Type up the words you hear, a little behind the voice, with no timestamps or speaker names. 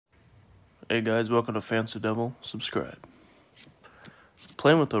Hey guys, welcome to Fancy Devil. Subscribe.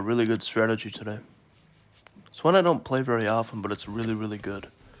 Playing with a really good strategy today. It's one I don't play very often, but it's really, really good.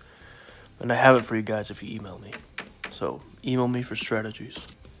 And I have it for you guys if you email me. So, email me for strategies.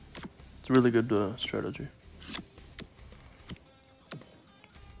 It's a really good strategy.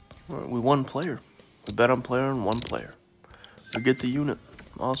 Alright, we won player. We bet on player and one player. We get the unit.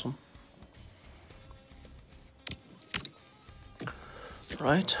 Awesome.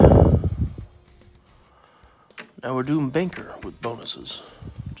 Right. Now we're doing banker with bonuses.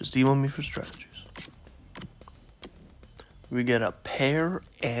 Just email me for strategies. We get a pair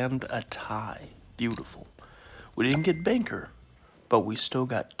and a tie. Beautiful. We didn't get banker, but we still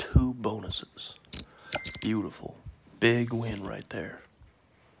got 2 bonuses. Beautiful. Big win right there.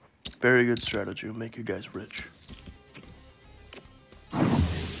 Very good strategy. Will make you guys rich. Put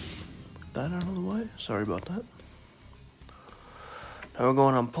that out of the way. Sorry about that. Now we're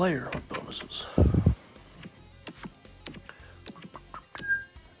going on player with bonuses.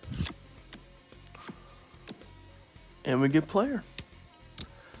 And we get player.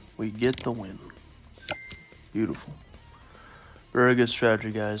 We get the win. Beautiful. Very good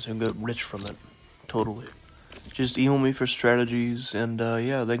strategy, guys. You'll get rich from it. Totally. Just email me for strategies. And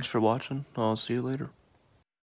yeah, thanks for watching. I'll see you later.